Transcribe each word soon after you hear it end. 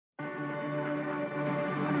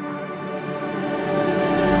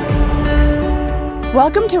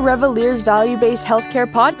Welcome to Revelier's Value-Based Healthcare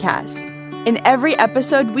Podcast. In every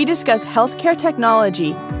episode, we discuss healthcare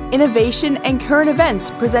technology, innovation, and current events,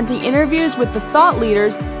 presenting interviews with the thought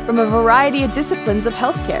leaders from a variety of disciplines of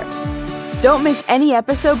healthcare. Don't miss any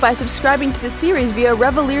episode by subscribing to the series via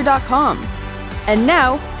Revelier.com. And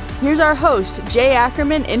now, here's our host, Jay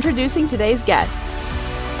Ackerman, introducing today's guest.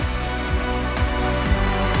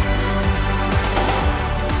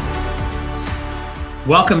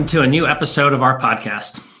 Welcome to a new episode of our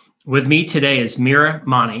podcast. With me today is Meera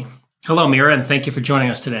Mani. Hello, Meera, and thank you for joining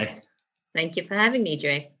us today. Thank you for having me,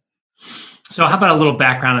 Jay. So how about a little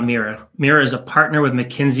background on Meera? Meera is a partner with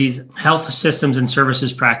McKinsey's Health Systems and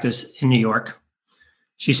Services practice in New York.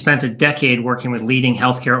 She spent a decade working with leading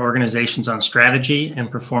healthcare organizations on strategy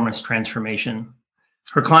and performance transformation.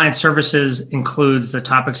 Her client services includes the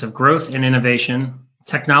topics of growth and innovation,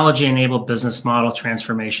 technology-enabled business model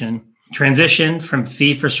transformation, transition from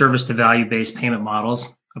fee-for-service to value-based payment models,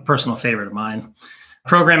 a personal favorite of mine,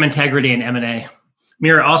 program integrity, and M&A.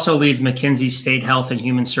 Meera also leads McKinsey's State Health and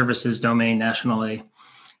Human Services domain nationally.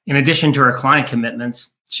 In addition to her client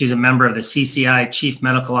commitments, she's a member of the CCI Chief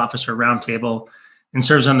Medical Officer Roundtable and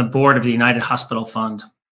serves on the board of the United Hospital Fund.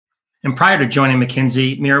 And prior to joining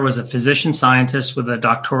McKinsey, Meera was a physician scientist with a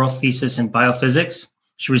doctoral thesis in biophysics.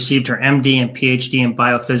 She received her MD and PhD in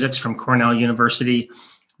biophysics from Cornell University,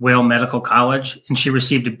 Wales Medical College, and she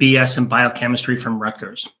received a BS in biochemistry from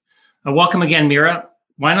Rutgers. Welcome again, Meera.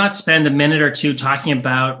 Why not spend a minute or two talking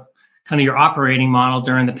about kind of your operating model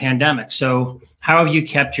during the pandemic? So how have you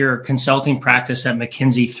kept your consulting practice at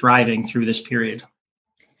McKinsey thriving through this period?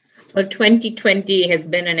 Well, 2020 has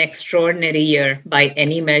been an extraordinary year by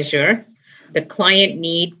any measure. The client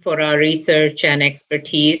need for our research and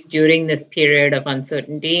expertise during this period of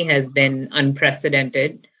uncertainty has been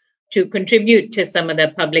unprecedented. To contribute to some of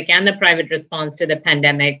the public and the private response to the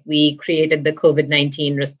pandemic, we created the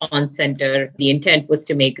COVID-19 Response Center. The intent was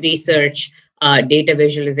to make research, data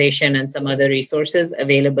visualization, and some other resources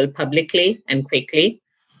available publicly and quickly.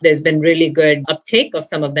 There's been really good uptake of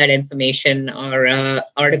some of that information. Our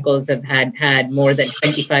articles have had more than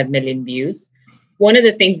 25 million views. One of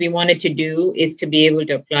the things we wanted to do is to be able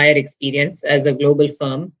to apply our experience as a global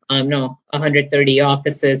firm, 130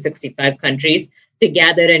 offices, 65 countries, to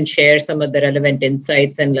gather and share some of the relevant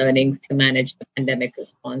insights and learnings to manage the pandemic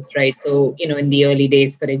response, right? So, in the early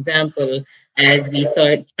days, for example, as we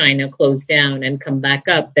saw China close down and come back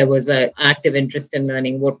up, there was an active interest in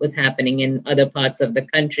learning what was happening in other parts of the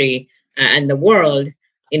country and the world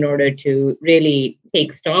in order to really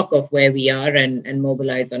take stock of where we are and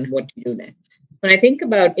mobilize on what to do next. When I think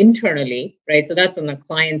about internally, right, so that's on the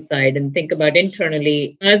client side, and think about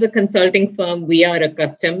internally, as a consulting firm, we are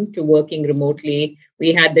accustomed to working remotely.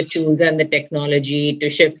 We had the tools and the technology to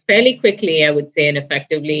shift fairly quickly, I would say, and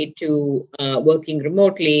effectively to working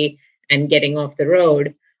remotely and getting off the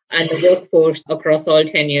road. And the workforce across all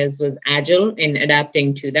tenures was agile in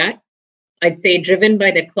adapting to that. I'd say driven by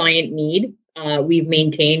the client need, we've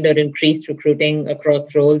maintained or increased recruiting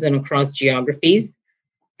across roles and across geographies.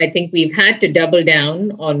 I think we've had to double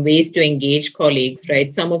down on ways to engage colleagues,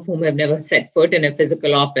 right? Some of whom have never set foot in a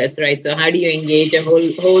physical office, right? So how do you engage a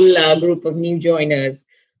whole group of new joiners?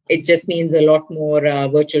 It just means a lot more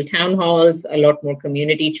virtual town halls, a lot more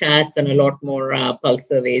community chats, and a lot more pulse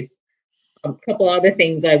surveys. A couple other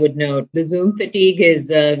things I would note. The Zoom fatigue is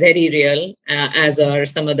very real, as are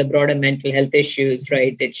some of the broader mental health issues,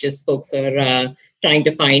 right? It's just folks are trying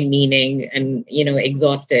to find meaning and,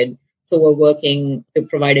 exhausted. So we're working to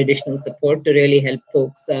provide additional support to really help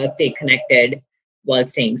folks stay connected while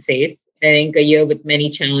staying safe. I think a year with many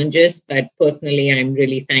challenges, but personally, I'm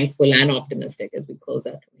really thankful and optimistic as we close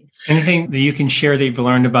out. Anything that you can share that you've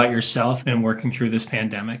learned about yourself and working through this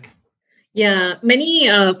pandemic? Yeah, many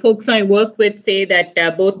folks I work with say that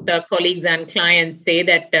both colleagues and clients say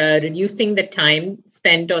that reducing the time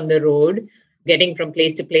spent on the road, getting from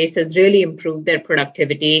place to place, has really improved their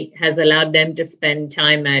productivity, has allowed them to spend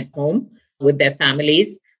time at home with their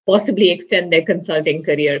families, possibly extend their consulting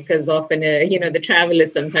career, because often, the travel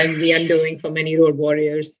is sometimes the undoing for many road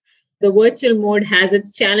warriors. The virtual mode has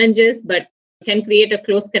its challenges, but can create a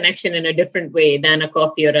close connection in a different way than a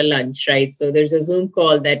coffee or a lunch, right? So there's a Zoom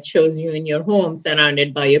call that shows you in your home,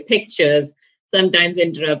 surrounded by your pictures, sometimes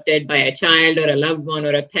interrupted by a child or a loved one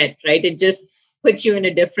or a pet, right? It just puts you in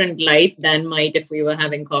a different light than might if we were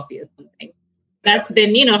having coffee or something. That's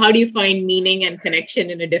been, how do you find meaning and connection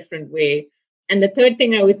in a different way? And the third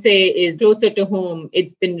thing I would say is closer to home,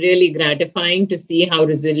 it's been really gratifying to see how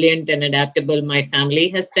resilient and adaptable my family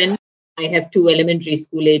has been. I have 2 elementary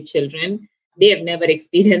school age children, They have never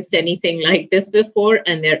experienced anything like this before,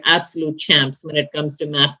 and they're absolute champs when it comes to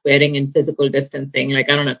mask wearing and physical distancing.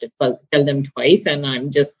 Like, I don't have to tell them twice, and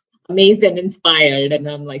I'm just amazed and inspired. And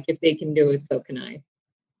I'm like, if they can do it, so can I.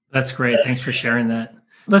 That's great. Thanks for sharing that.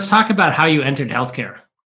 Let's talk about how you entered healthcare.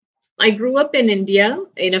 I grew up in India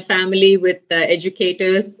in a family with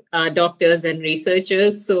educators, doctors, and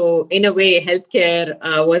researchers. So, in a way, healthcare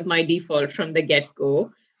was my default from the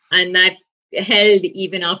get-go. And that held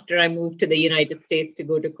even after I moved to the United States to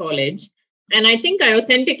go to college. And I think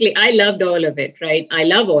I loved all of it, right? I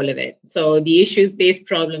love all of it. So the issues-based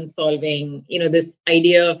problem solving, this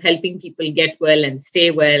idea of helping people get well and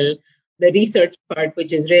stay well, the research part,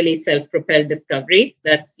 which is really self-propelled discovery.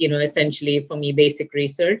 That's, essentially for me, basic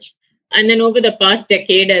research. And then over the past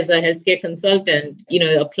decade as a healthcare consultant,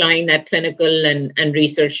 applying that clinical and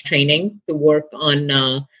research training to work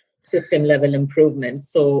on system level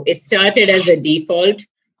improvements. So it started as a default,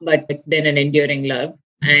 but it's been an enduring love.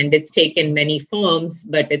 And it's taken many forms,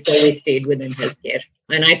 but it's always stayed within healthcare.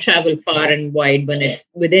 And I travel far and wide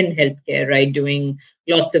within healthcare, right? Doing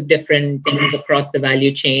lots of different things across the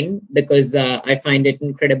value chain because I find it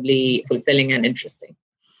incredibly fulfilling and interesting.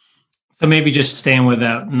 So maybe just staying with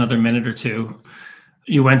that another minute or two.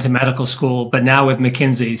 You went to medical school, but now with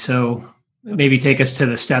McKinsey. So maybe take us to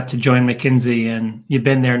the step to join McKinsey, and you've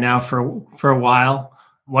been there now for a while.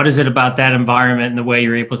 What is it about that environment and the way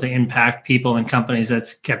you're able to impact people and companies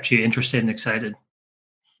that's kept you interested and excited?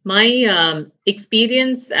 My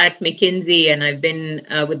experience at McKinsey, and I've been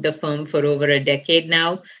with the firm for over a decade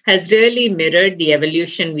now, has really mirrored the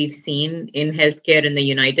evolution we've seen in healthcare in the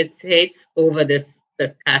United States over this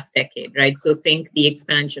past decade, right? So think the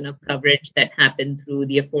expansion of coverage that happened through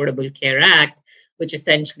the Affordable Care Act, which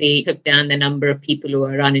essentially took down the number of people who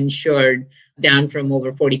are uninsured down from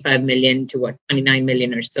over 45 million to 29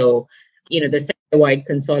 million or so. The sector-wide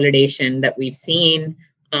consolidation that we've seen,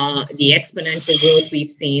 the exponential growth we've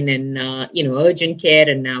seen in, urgent care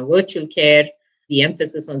and now virtual care, the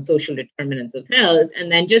emphasis on social determinants of health,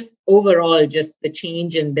 and then just overall, just the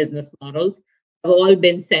change in business models have all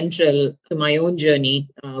been central to my own journey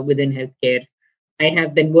within healthcare. I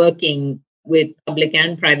have been working with public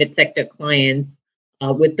and private sector clients,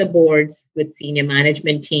 with the boards, with senior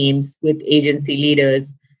management teams, with agency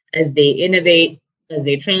leaders, as they innovate, as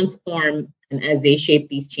they transform, and as they shape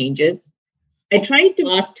these changes. I try to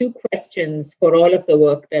ask two questions for all of the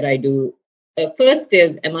work that I do. First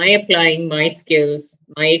is, am I applying my skills,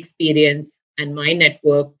 my experience, and my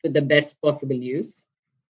network to the best possible use?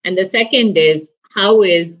 And the second is, how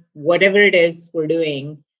is whatever it is we're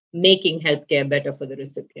doing making healthcare better for the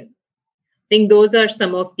recipient? I think those are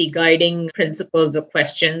some of the guiding principles or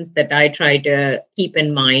questions that I try to keep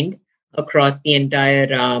in mind across the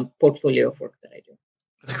entire portfolio of work that I do.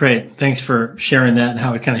 That's great. Thanks for sharing that and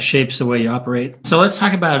how it kind of shapes the way you operate. So let's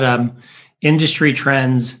talk about industry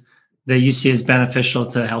trends that you see as beneficial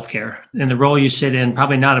to healthcare. In the role you sit in,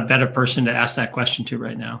 probably not a better person to ask that question to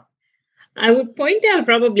right now. I would point out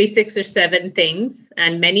probably 6 or 7 things,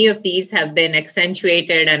 and many of these have been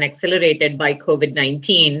accentuated and accelerated by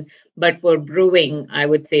COVID-19, but were brewing, I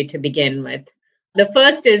would say, to begin with. The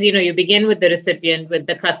first is, you begin with the recipient, with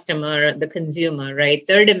the customer, the consumer, right?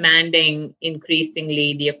 They're demanding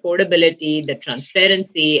increasingly the affordability, the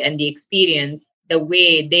transparency, and the experience the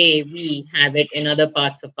way we have it in other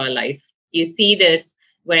parts of our life. You see this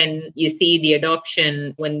when you see the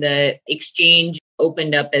adoption, when the exchange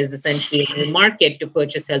opened up as essentially a market to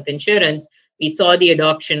purchase health insurance. We saw the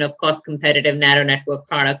adoption of cost competitive narrow network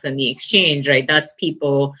products on the exchange, right? That's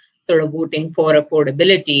people sort of voting for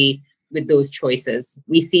affordability with those choices.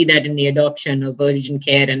 We see that in the adoption of urgent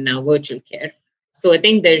care and now virtual care. So I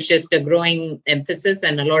think there's just a growing emphasis,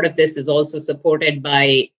 and a lot of this is also supported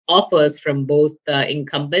by offers from both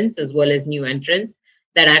incumbents as well as new entrants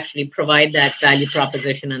that actually provide that value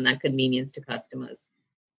proposition and that convenience to customers.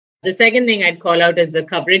 The second thing I'd call out is the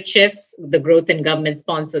coverage shifts, the growth in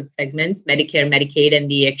government-sponsored segments, Medicare, Medicaid,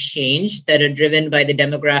 and the exchange that are driven by the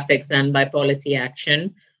demographics and by policy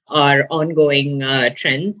action are ongoing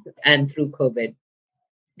trends and through COVID.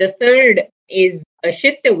 The third is a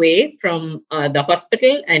shift away from the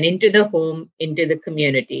hospital and into the home, into the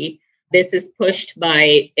community. This is pushed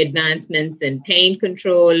by advancements in pain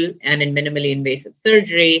control and in minimally invasive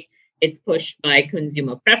surgery. It's pushed by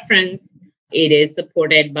consumer preference. It is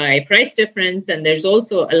supported by price difference, and there's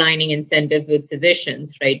also aligning incentives with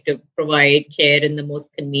physicians, right, to provide care in the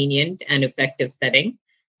most convenient and effective setting.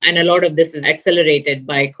 And a lot of this is accelerated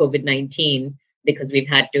by COVID-19 because we've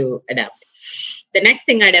had to adapt. The next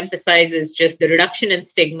thing I'd emphasize is just the reduction in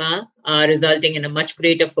stigma, resulting in a much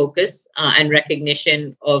greater focus and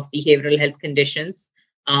recognition of behavioral health conditions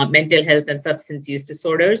mental health and substance use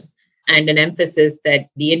disorders, and an emphasis that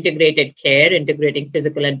the integrated care, integrating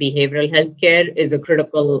physical and behavioral health care, is a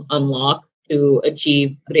critical unlock to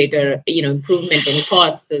achieve greater, improvement in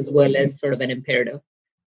costs as well as sort of an imperative.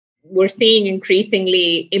 We're seeing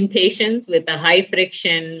increasingly impatience with a high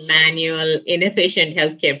friction, manual, inefficient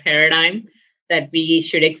healthcare paradigm that we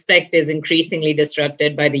should expect is increasingly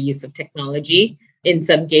disrupted by the use of technology, in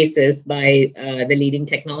some cases by the leading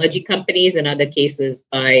technology companies, in other cases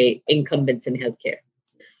by incumbents in healthcare.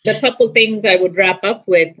 The couple things I would wrap up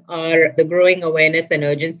with are the growing awareness and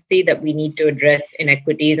urgency that we need to address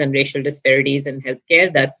inequities and racial disparities in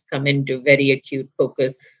healthcare. That's come into very acute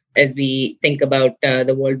focus as we think about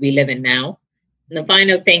the world we live in now. And the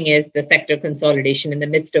final thing is the sector consolidation. In the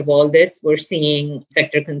midst of all this, we're seeing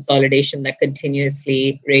sector consolidation that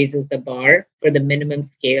continuously raises the bar for the minimum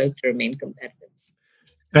scale to remain competitive.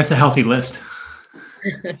 That's a healthy list.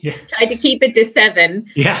 Yeah. Try to keep it to 7.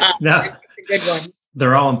 Yeah, no. It's a good one.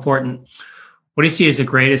 They're all important. What do you see as the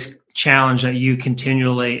greatest challenge that you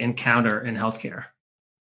continually encounter in healthcare?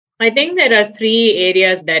 I think there are 3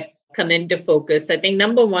 areas that come into focus. I think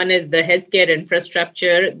number one is the healthcare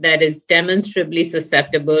infrastructure that is demonstrably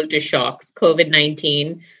susceptible to shocks.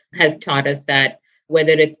 COVID-19 has taught us that,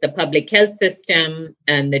 whether it's the public health system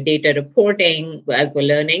and the data reporting as we're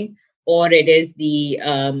learning, or it is the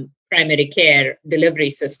primary care delivery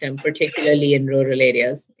system, particularly in rural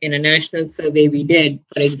areas. In a national survey we did,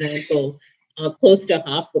 for example, close to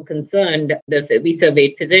half were concerned, we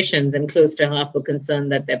surveyed physicians, and close to half were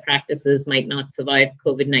concerned that their practices might not survive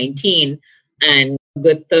COVID-19. And a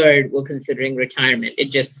good third were considering retirement. It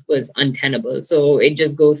just was untenable. So it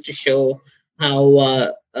just goes to show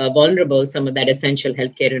how vulnerable some of that essential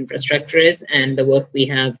healthcare infrastructure is, and the work we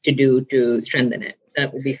have to do to strengthen it.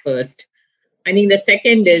 That would be first. I think the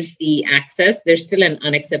second is the access. There's still an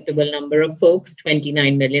unacceptable number of folks,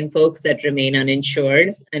 29 million folks, that remain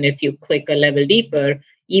uninsured. And if you click a level deeper,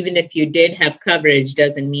 even if you did have coverage,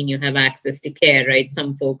 doesn't mean you have access to care, right?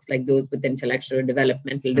 Some folks, like those with intellectual or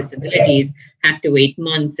developmental disabilities, have to wait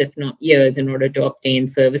months, if not years, in order to obtain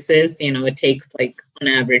services. It takes on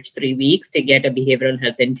average 3 weeks to get a behavioral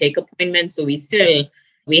health intake appointment. So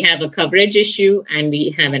we have a coverage issue and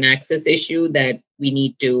we have an access issue that we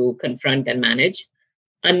need to confront and manage.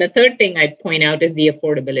 And the third thing I'd point out is the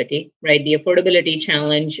affordability, right? The affordability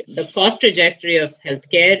challenge. The cost trajectory of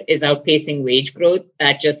healthcare is outpacing wage growth.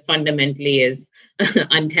 That just fundamentally is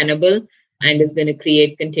untenable and is going to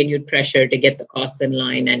create continued pressure to get the costs in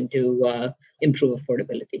line and to improve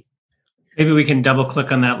affordability. Maybe we can double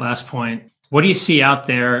click on that last point. What do you see out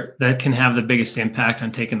there that can have the biggest impact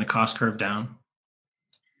on taking the cost curve down?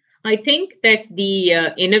 I think that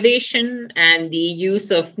the innovation and the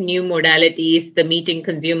use of new modalities, the meeting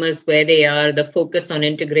consumers where they are, the focus on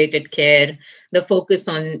integrated care, the focus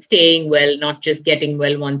on staying well, not just getting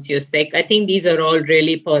well once you're sick. I think these are all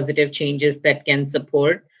really positive changes that can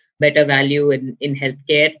support better value in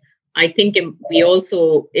healthcare. I think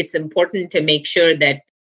it's important to make sure that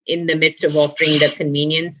in the midst of offering the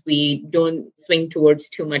convenience, we don't swing towards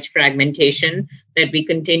too much fragmentation, that we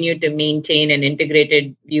continue to maintain an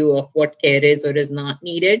integrated view of what care is or is not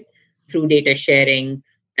needed through data sharing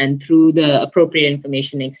and through the appropriate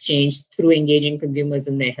information exchange, through engaging consumers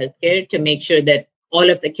in their healthcare, to make sure that all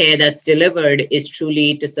of the care that's delivered is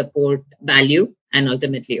truly to support value and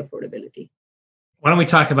ultimately affordability. Why don't we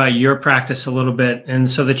talk about your practice a little bit? And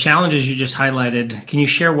so the challenges you just highlighted, can you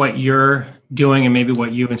share what you're doing and maybe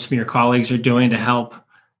what you and some of your colleagues are doing to help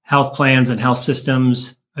health plans and health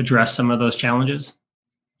systems address some of those challenges?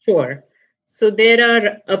 Sure. So there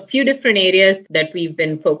are a few different areas that we've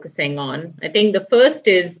been focusing on. I think the first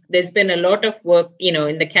is there's been a lot of work,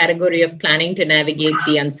 in the category of planning to navigate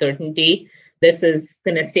the uncertainty. This is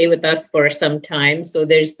going to stay with us for some time. So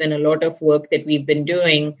there's been a lot of work that we've been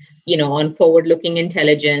doing, on forward-looking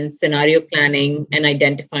intelligence, scenario planning, and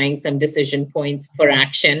identifying some decision points for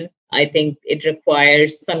action. I think it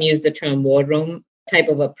requires, some use the term war room type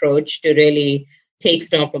of approach to really take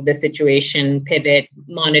stock of the situation, pivot,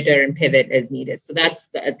 monitor, and pivot as needed. So that's,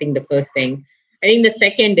 I think, the first thing. I think the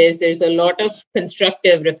second is there's a lot of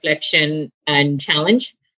constructive reflection and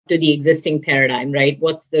challenge to the existing paradigm, right?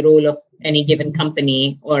 What's the role of any given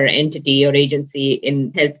company or entity or agency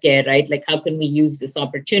in healthcare, right? Like, how can we use this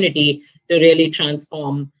opportunity to really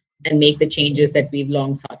transform and make the changes that we've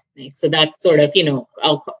long sought to make? So that's sort of,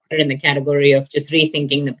 I'll put it in the category of just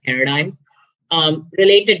rethinking the paradigm.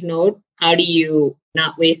 Related note, how do you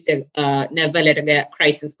not waste never let a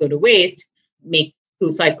crisis go to waste, make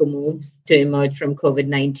through cycle moves to emerge from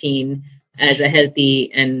COVID-19 as a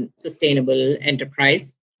healthy and sustainable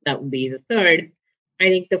enterprise? That would be the third. I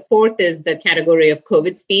think the fourth is the category of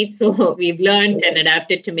COVID speed. So we've learned and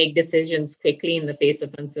adapted to make decisions quickly in the face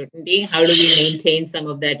of uncertainty. How do we maintain some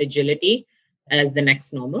of that agility as the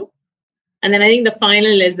next normal? And then I think the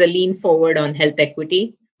final is the lean forward on health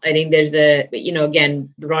equity. I think there's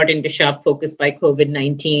again, brought into sharp focus by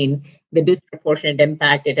COVID-19, the disproportionate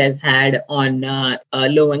impact it has had on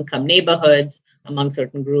low-income neighborhoods among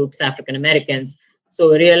certain groups, African Americans.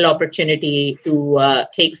 So a real opportunity to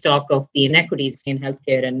take stock of the inequities in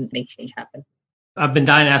healthcare and make change happen. I've been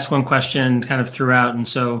dying to ask one question kind of throughout. And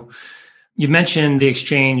so you mentioned the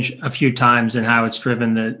exchange a few times and how it's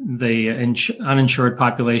driven the uninsured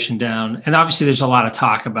population down. And obviously there's a lot of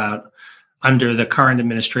talk about under the current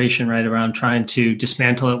administration, right, around trying to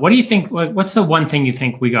dismantle it. What do you think, what's the one thing you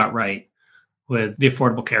think we got right with the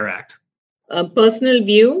Affordable Care Act? A personal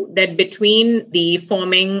view that between the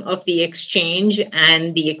forming of the exchange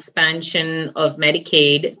and the expansion of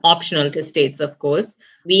Medicaid, optional to states, of course,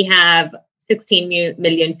 we have 16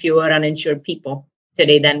 million fewer uninsured people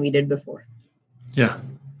today than we did before. Yeah,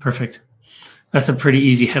 perfect. That's a pretty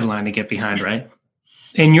easy headline to get behind, right?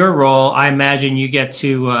 In your role, I imagine you get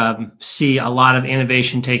to see a lot of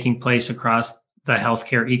innovation taking place across the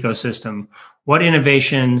healthcare ecosystem. What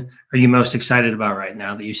innovation are you most excited about right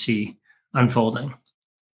now that you see unfolding?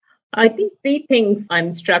 I think three things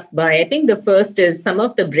I'm struck by. I think the first is some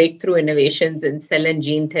of the breakthrough innovations in cell and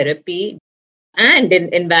gene therapy and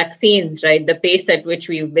in vaccines, right? The pace at which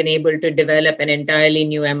we've been able to develop an entirely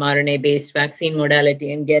new mRNA-based vaccine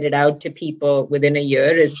modality and get it out to people within a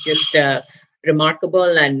year is just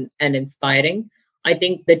remarkable and inspiring. I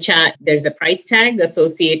think there's a price tag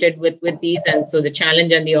associated with these. And so the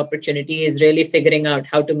challenge and the opportunity is really figuring out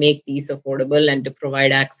how to make these affordable and to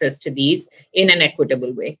provide access to these in an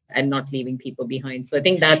equitable way and not leaving people behind. So I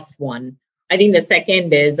think that's one. I think the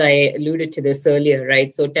second is, I alluded to this earlier,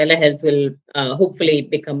 right? So telehealth will hopefully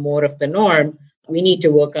become more of the norm. We need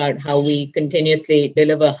to work out how we continuously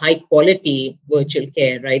deliver high quality virtual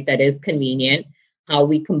care, right? That is convenient, how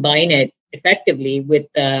we combine it effectively with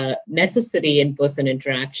necessary in-person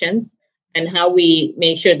interactions, and how we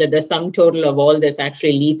make sure that the sum total of all this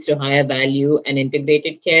actually leads to higher value and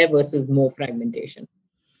integrated care versus more fragmentation.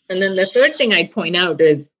 And then the third thing I'd point out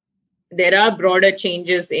is there are broader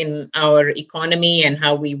changes in our economy and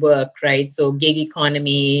how we work, right? So gig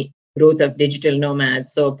economy, growth of digital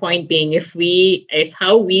nomads. So point being, if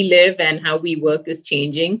how we live and how we work is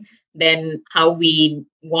changing, then how we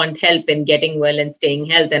want help in getting well and staying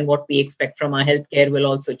healthy and what we expect from our healthcare will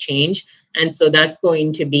also change. And so that's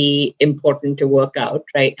going to be important to work out,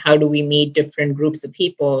 right? How do we meet different groups of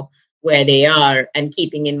people where they are and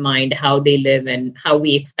keeping in mind how they live and how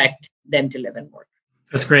we expect them to live and work?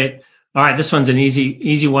 That's great. All right, this one's an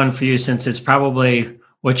easy one for you since it's probably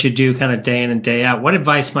what you do kind of day in and day out. What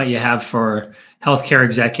advice might you have for healthcare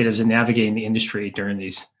executives in navigating the industry during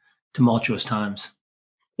these tumultuous times?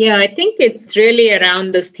 Yeah, I think it's really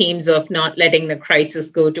around those themes of not letting the crisis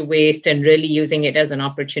go to waste and really using it as an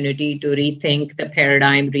opportunity to rethink the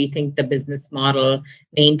paradigm, rethink the business model,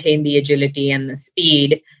 maintain the agility and the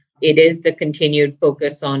speed. It is the continued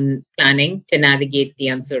focus on planning to navigate the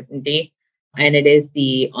uncertainty. And it is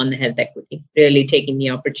on the health equity, really taking the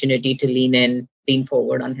opportunity to lean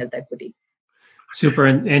forward on health equity. Super.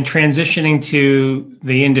 And transitioning to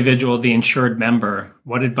the individual, the insured member,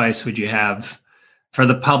 what advice would you have for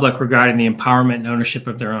the public regarding the empowerment and ownership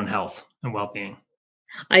of their own health and well-being?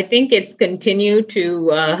 I think it's continue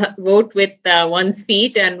to vote with one's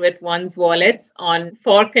feet and with one's wallets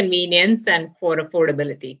for convenience and for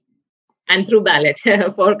affordability, and through ballot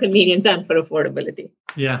for convenience and for affordability.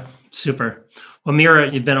 Yeah, super. Well,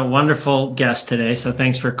 Meera, you've been a wonderful guest today, so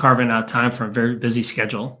thanks for carving out time from a very busy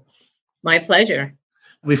schedule. My pleasure.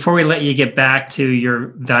 Before we let you get back to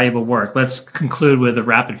your valuable work, let's conclude with a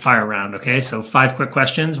rapid fire round, okay? So 5 quick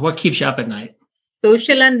questions. What keeps you up at night?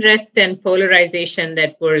 Social unrest and polarization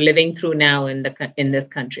that we're living through now in this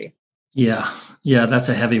country. Yeah, that's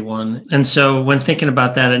a heavy one. And so when thinking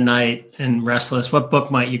about that at night and restless, what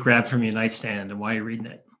book might you grab from your nightstand and why are you reading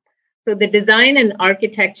it? So the design and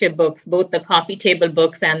architecture books, both the coffee table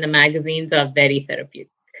books and the magazines, are very therapeutic.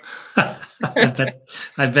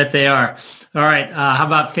 I bet they are. All right. How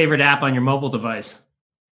about favorite app on your mobile device?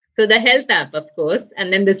 So the health app, of course,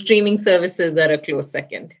 and then the streaming services are a close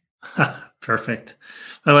second. Perfect.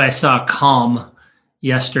 By the way, I saw Calm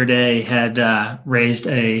yesterday had raised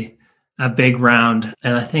a big round,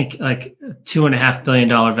 and I think like $2.5 billion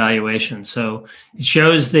valuation. So it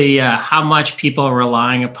shows the how much people are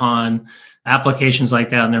relying upon applications like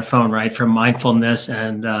that on their phone, right, for mindfulness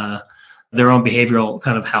and their own behavioral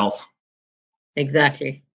kind of health.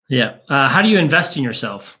 Exactly. Yeah. How do you invest in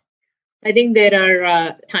yourself? I think there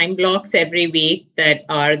are time blocks every week that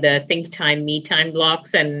are the think time, me time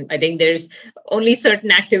blocks. And I think there's only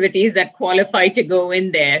certain activities that qualify to go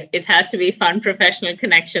in there. It has to be fun professional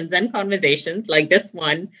connections and conversations like this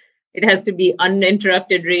one. It has to be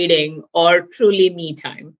uninterrupted reading or truly me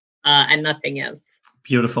time and nothing else.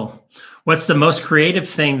 Beautiful. What's the most creative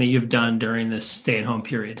thing that you've done during this stay-at-home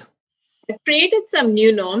period? I've created some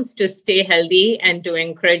new norms to stay healthy and to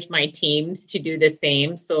encourage my teams to do the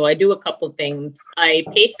same. So I do a couple things. I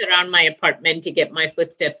pace around my apartment to get my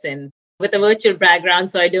footsteps in with a virtual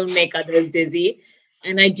background so I don't make others dizzy.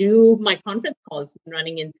 And I do my conference calls when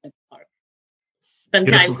running in the park.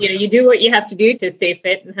 Sometimes, you do what you have to do to stay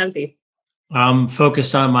fit and healthy. I'm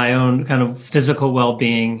focused on my own kind of physical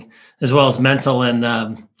well-being as well as mental, and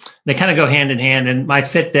they kind of go hand in hand. And my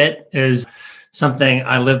Fitbit is something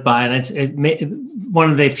I live by, and one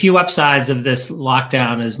of the few upsides of this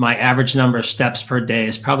lockdown is my average number of steps per day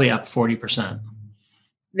is probably up 40%.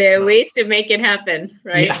 There are ways to make it happen,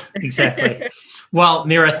 right? Yeah, exactly. Well,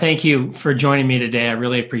 Meera, thank you for joining me today. I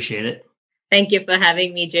really appreciate it. Thank you for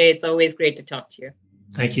having me, Jay. It's always great to talk to you.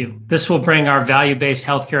 Thank you. This will bring our value-based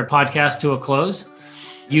healthcare podcast to a close.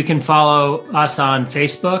 You can follow us on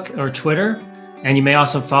Facebook or Twitter, and you may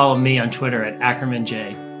also follow me on Twitter at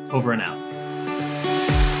AckermanJ. Over and out.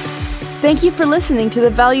 Thank you for listening to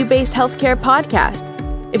the Value-Based Healthcare Podcast.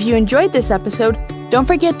 If you enjoyed this episode, don't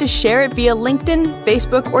forget to share it via LinkedIn,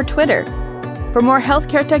 Facebook, or Twitter. For more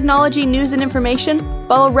healthcare technology news and information,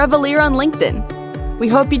 follow Revelier on LinkedIn. We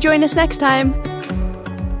hope you join us next time.